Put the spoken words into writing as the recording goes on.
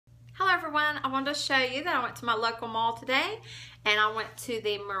Hello everyone, I wanted to show you that I went to my local mall today and I went to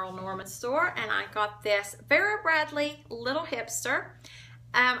the Merle Norman store and I got this Vera Bradley little hipster.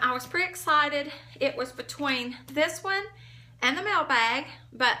 I was pretty excited. It was between this one and the mailbag,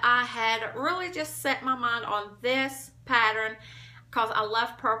 but I had really just set my mind on this pattern because I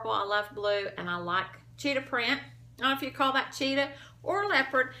love purple, I love blue, and I like cheetah print. I don't know if you call that cheetah or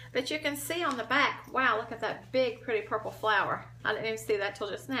leopard, but you can see on the back, wow, look at that big pretty purple flower. I didn't even see that till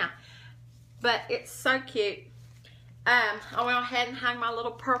just now, but it's so cute. I went ahead and hung my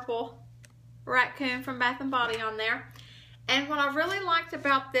little purple raccoon from Bath & Body on there. And what I really liked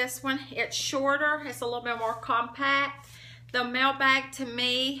about this one, it's shorter, it's a little bit more compact. The mailbag to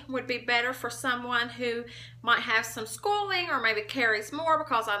me would be better for someone who might have some schooling or maybe carries more,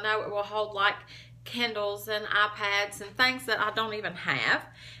 because I know it will hold like Kindles and iPads and things that I don't even have,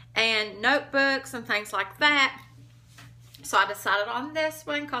 and notebooks and things like that. So I decided on this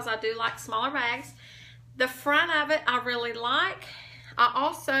one because I do like smaller bags. The front of it I really like. I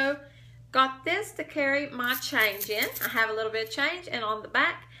also got this to carry my change in. I have a little bit of change, and on the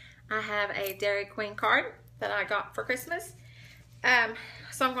back I have a Dairy Queen card that I got for Christmas.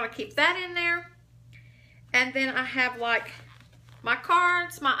 So I'm going to keep that in there. And then I have like my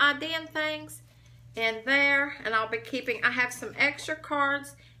cards, my ID and things in there, and I'll be keeping, I have some extra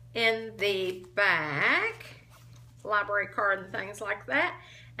cards in the back, library card and things like that,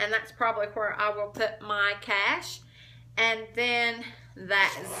 and that's probably where I will put my cash. And then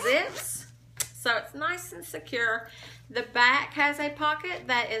that zips, so it's nice and secure. The back has a pocket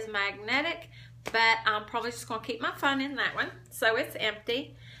that is magnetic, but I'm probably just going to keep my phone in that one, so it's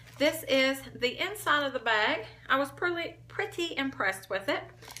empty. This is the inside of the bag. I was pretty impressed with it.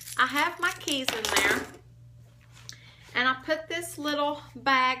 I have my keys in there, and I put this little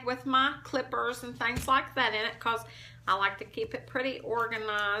bag with my clippers and things like that in it because I like to keep it pretty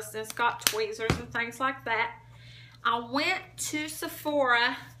organized, and it's got tweezers and things like that. I went to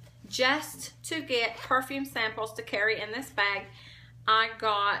Sephora just to get perfume samples to carry in this bag. I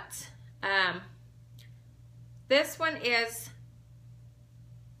got, this one is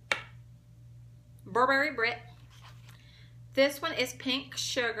Burberry Brit. This one is Pink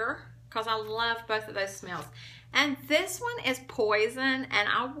Sugar, because I love both of those smells. And this one is Poison, and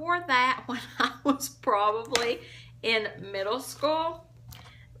I wore that when I was probably in middle school.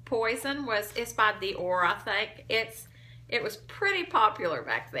 Poison it's by Dior, I think. It was pretty popular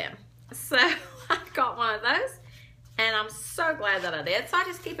back then. So I got one of those, and I'm so glad that I did. So I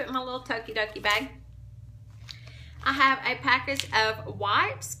just keep it in my little Tokidoki bag. I have a package of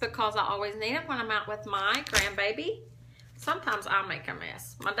wipes because I always need them when I'm out with my grandbaby. Sometimes I make a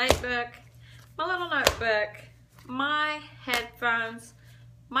mess. My date book, my little notebook, my headphones,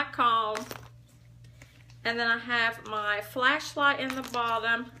 my comb, and then I have my flashlight in the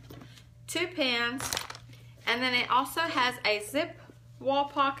bottom, 2 pens, and then it also has a zip wall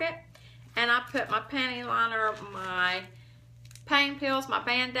pocket, and I put my panty liner, my pain pills, my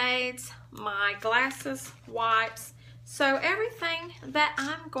Band-Aids, my glasses, wipes, so everything that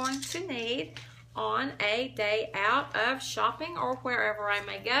I'm going to need on a day out of shopping or wherever I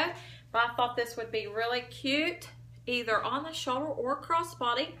may go. But I thought this would be really cute either on the shoulder or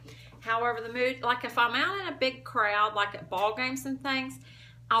crossbody. However the mood, like if I'm out in a big crowd like at ball games and things,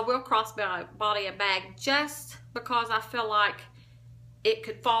 I will crossbody a bag just because I feel like it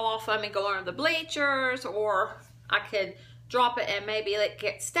could fall off of me going under the bleachers, or I could drop it and maybe it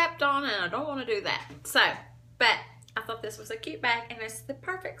gets stepped on, and I don't want to do that. So, but I thought this was a cute bag, and it's the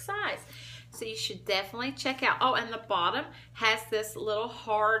perfect size. So you should definitely check out. Oh, and the bottom has this little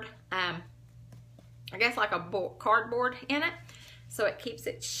hard, I guess like a cardboard in it. So it keeps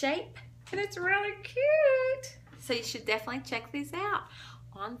its shape, and it's really cute. So you should definitely check these out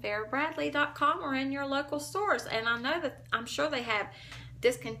on verabradley.com or in your local stores. And I know that, I'm sure they have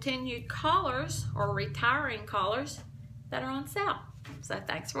discontinued collars or retiring collars that are on sale. So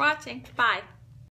thanks for watching. Bye.